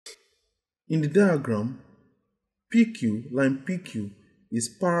In the diagram, PQ, line PQ, is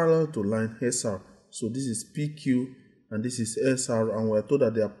parallel to line SR. So this is PQ and this is SR, and we're told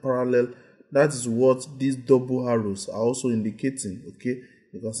that they are parallel. That is what these double arrows are also indicating. Okay,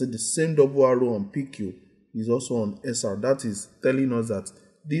 you can see the same double arrow on PQ is also on SR. That is telling us that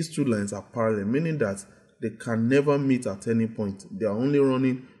these two lines are parallel, meaning that they can never meet at any point. They are only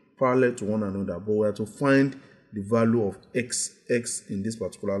running parallel to one another, but we have to find the value of x in this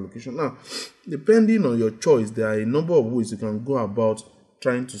particular location. Now, depending on your choice, there are a number of ways you can go about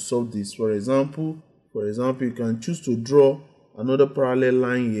trying to solve this. For example, you can choose to draw another parallel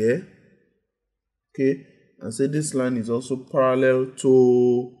line here, okay, and say this line is also parallel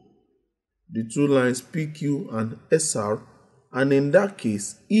to the two lines PQ and SR. And in that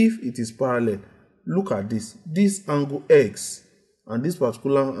case, if it is parallel, look at this angle x and this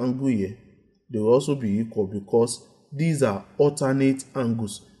particular angle here, they will also be equal because these are alternate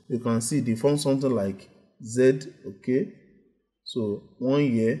angles. You can see they form something like Z, okay, so one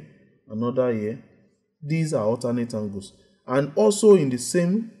here, another here. These are alternate angles. And also in the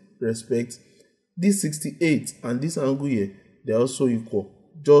same respect, this 68 and this angle here, they are also equal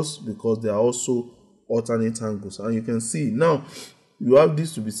just because they are also alternate angles. And you can see now you have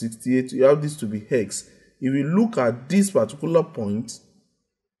this to be 68, you have this to be x. If you look at this particular point,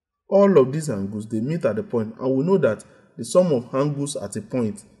 all of these angles, they meet at the point, and we know that the sum of angles at a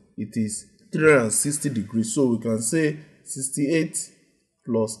point, it is 360 degrees. So we can say 68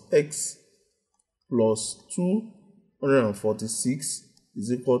 plus x plus 246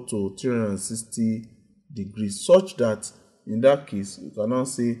 is equal to 360 degrees, such that in that case we can now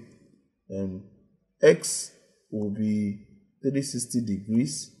say x will be 360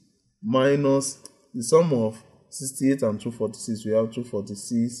 degrees minus the sum of 68 and 246. We have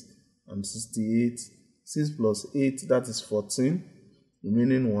 246 and 68. 6 plus 8, that is 14,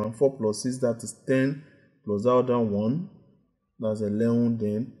 remaining 1. 4 plus 6, that is 10, plus that other 1, that's 11.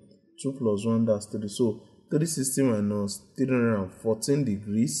 Then 2 plus 1, that's 3. So 360 minus 314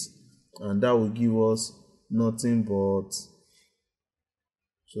 degrees, and that will give us nothing but,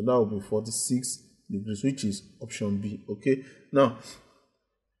 so that will be 46 degrees, which is option B. Okay, now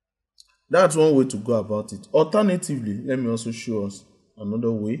that's one way to go about it. Alternatively, let me also show us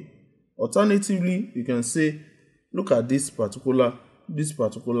another way. Alternatively, you can say, look at this particular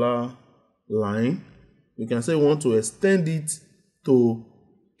line. You can say we want to extend it to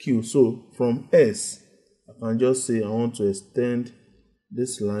Q. So from S, I can just say I want to extend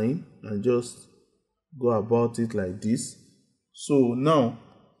this line and just go about it like this. So now,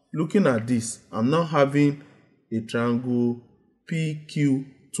 looking at this, I'm now having a triangle PQ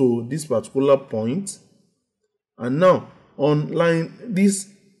to this particular point, and now on this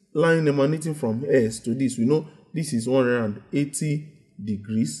line emanating from S to this, we know this is 180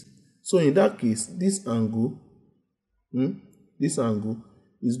 degrees. So in that case, this angle is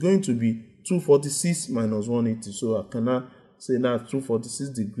going to be 246 minus 180. So I cannot say that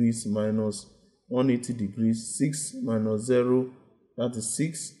 246 degrees minus 180 degrees. 6 minus 0, that is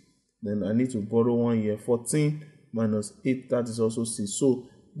 6. Then I need to borrow 1 here. 14 minus 8, that is also 6. So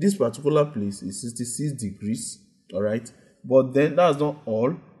this particular place is 66 degrees. All right, but then that's not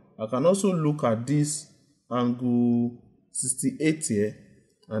all. I can also look at this angle 68 here,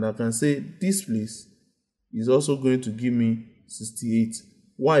 and I can say this place is also going to give me 68.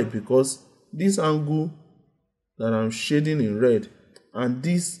 Why? Because this angle that I'm shading in red and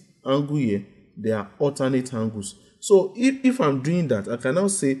this angle here, they are alternate angles. So if I'm doing that, I can now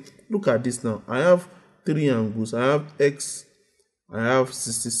say, look at this now. I have three angles. I have x, I have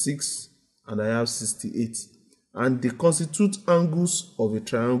 66, and I have 68. And they constitute angles of a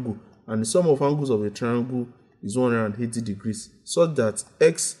triangle, and the sum of angles of a triangle is 180 degrees, such that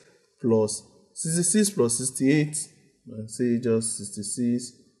x plus 66 plus 68, and say just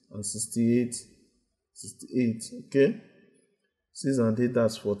 66 and 68, okay, 6 and 8,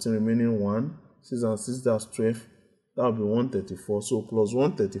 that's 14, remaining 1, 6 and 6, that's 12, that will be 134. So plus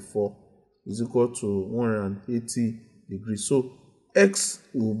 134 is equal to 180 degrees. So x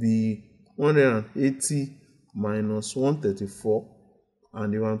will be 180 minus 134,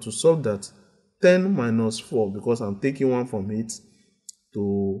 and you want to solve that, 10 minus 4, because I'm taking 1 from it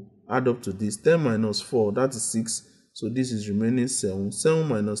to add up to this. 10 minus 4, that is 6, so this is remaining 7. 7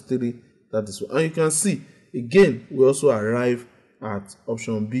 minus 3, that is 1. And you can see again we also arrive at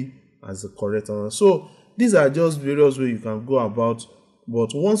option B as the correct answer. So these are just various ways you can go about,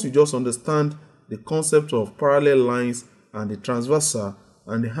 but once you just understand the concept of parallel lines and the transversal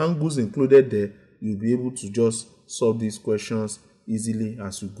and the angles included there, you'll be able to just solve these questions easily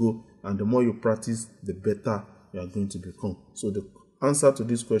as you go, and the more you practice, the better you are going to become. So the answer to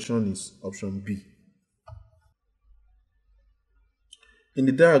this question is option B. In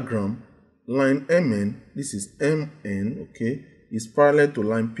the diagram, line MN, this is MN, okay, is parallel to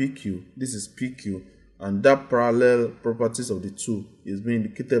line PQ, this is PQ, and that parallel properties of the two is being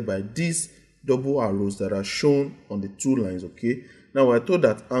indicated by these double arrows that are shown on the two lines, okay. Now we're told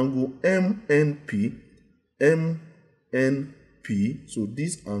that angle MNP, so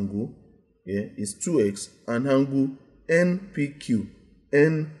this angle here is 2x, and angle NPQ,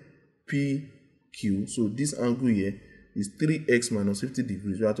 so this angle here is 3x minus 50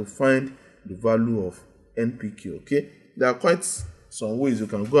 degrees. We have to find the value of NPQ, okay. There are quite some ways you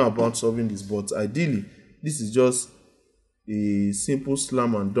can go about solving this, but ideally this is just a simple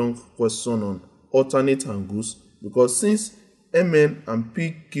slam and dunk question on alternate angles, because since MN and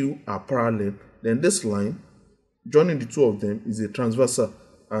PQ are parallel, then this line joining the two of them is a transversal,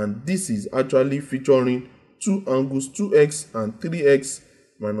 and this is actually featuring two angles, 2x and 3x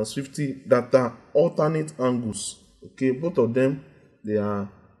minus 50, that are alternate angles, okay. Both of them, they are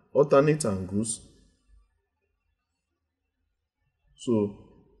alternate angles. So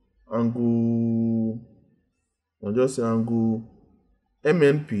angle, I'll just say angle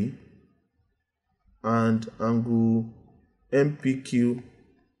MNP and angle MPQ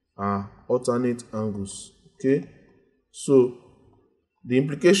are alternate angles, okay. So the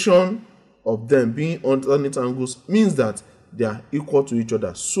implication of them being alternate angles means that they are equal to each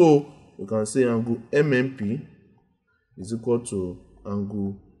other. So we can say angle MNP is equal to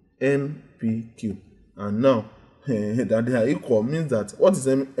angle NPQ. And now that they are equal means that what is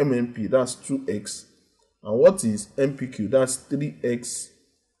MNP? That's 2x. And what is NPQ? That's 3x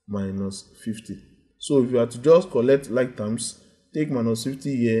minus 50. So if you are to just collect like terms, take minus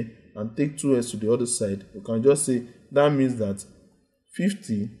 50 here and take 2x to the other side, you can just say that means that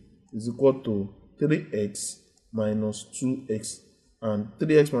 50 is equal to 3x minus 2x, and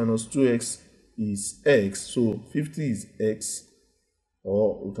 3x minus 2x is x, so 50 is x,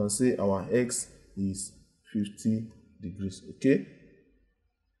 or we can say our x is 50 degrees, okay.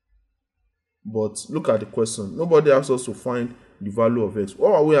 But look at the question. Nobody asks us to find the value of x.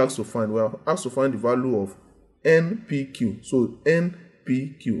 What are we asked to find? We are asked to find the value of NPQ. So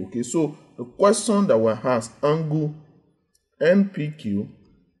NPQ, okay. So the question that we asked, angle NPQ,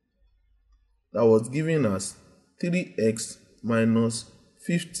 that was given as 3x minus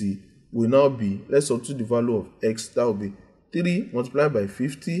 50, will now be, let's substitute the value of x, that will be 3 multiplied by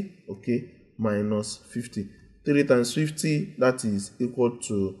 50, okay, minus 50. 3 times 50, that is equal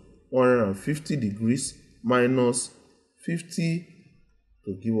to 150 degrees, minus 50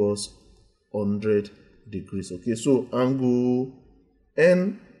 to give us 100 degrees, okay. So angle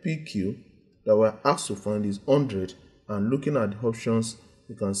NPQ that we're asked to find is 100, and looking at the options,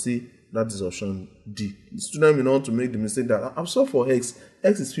 you can see that is option D. The student may not want to make the mistake that I'm solved for x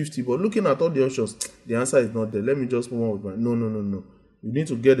is 50, but looking at all the options, the answer is not there. Let me just move on with my no. You need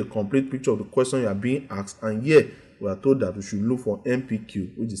to get the complete picture of the question you are being asked, and here we are told that we should look for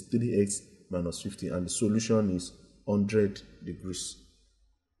NPQ, which is 3x minus 50, and the solution is 100 degrees.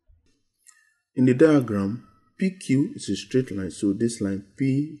 In the diagram, PQ is a straight line, so this line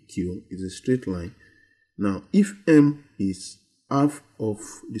PQ is a straight line. Now, if M is half of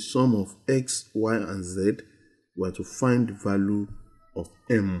the sum of x, y, and z, we are to find the value of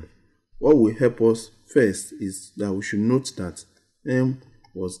M. What will help us first is that we should note that M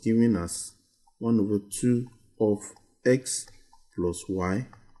was given as 1/2 of x plus y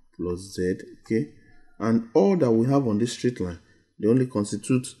plus z, okay, and all that we have on this straight line, they only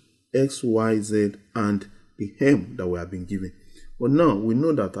constitute x, y, z, and the M that we have been given. But now we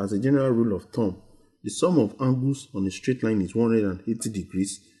know that as a general rule of thumb, the sum of angles on a straight line is 180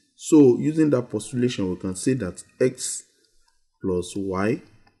 degrees. So using that postulation, we can say that x plus y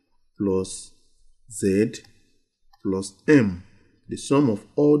plus z plus m, the sum of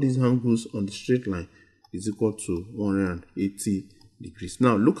all these angles on the straight line, is equal to 180 degrees.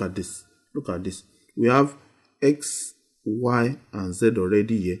 Now look at this. We have x, y, and z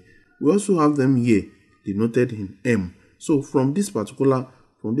already here. We also have them here denoted in m. So from this particular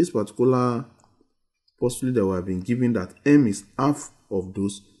postulate that we have been given, that m is half of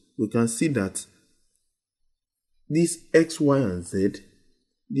those, we can see that this x, y, and z,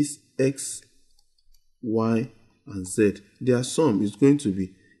 this x, y, and z, their sum is going to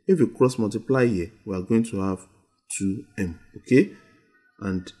be, if we cross multiply here, we are going to have 2m, okay.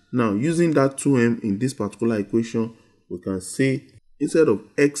 And now using that 2m in this particular equation, we can say instead of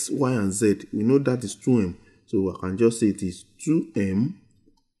x, y, and z, we know that is 2m, so we can just say it is 2m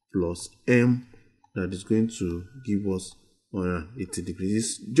plus m, that is going to give us 180 degrees.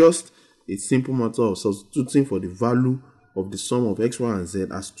 It's just a simple matter of substituting for the value of the sum of x, y, and z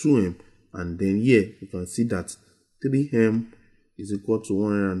as 2m. And then here you can see that 3m is equal to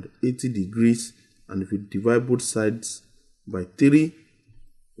 180 degrees. And if you divide both sides by 3,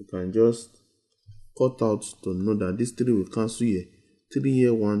 you can just cut out to know that this 3 will cancel here. 3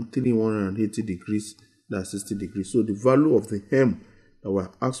 here, 180 degrees, that's 60 degrees. So the value of the m that we're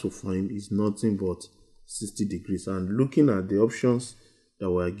asked to find is nothing but 60 degrees. And looking at the options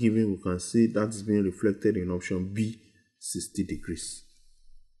that we're given, we can see that is being reflected in option B, 60 degrees.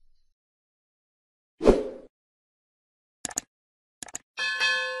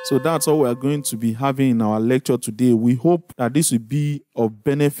 So that's all we are going to be having in our lecture today. We hope that this will be of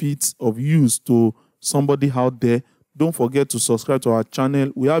benefit, of use to somebody out there. Don't forget to subscribe to our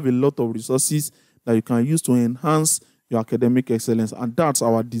channel. We have a lot of resources that you can use to enhance your academic excellence. And that's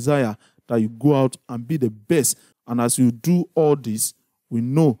our desire, that you go out and be the best. And as you do all this, we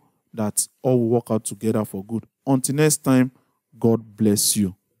know that all will work out together for good. Until next time, God bless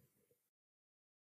you.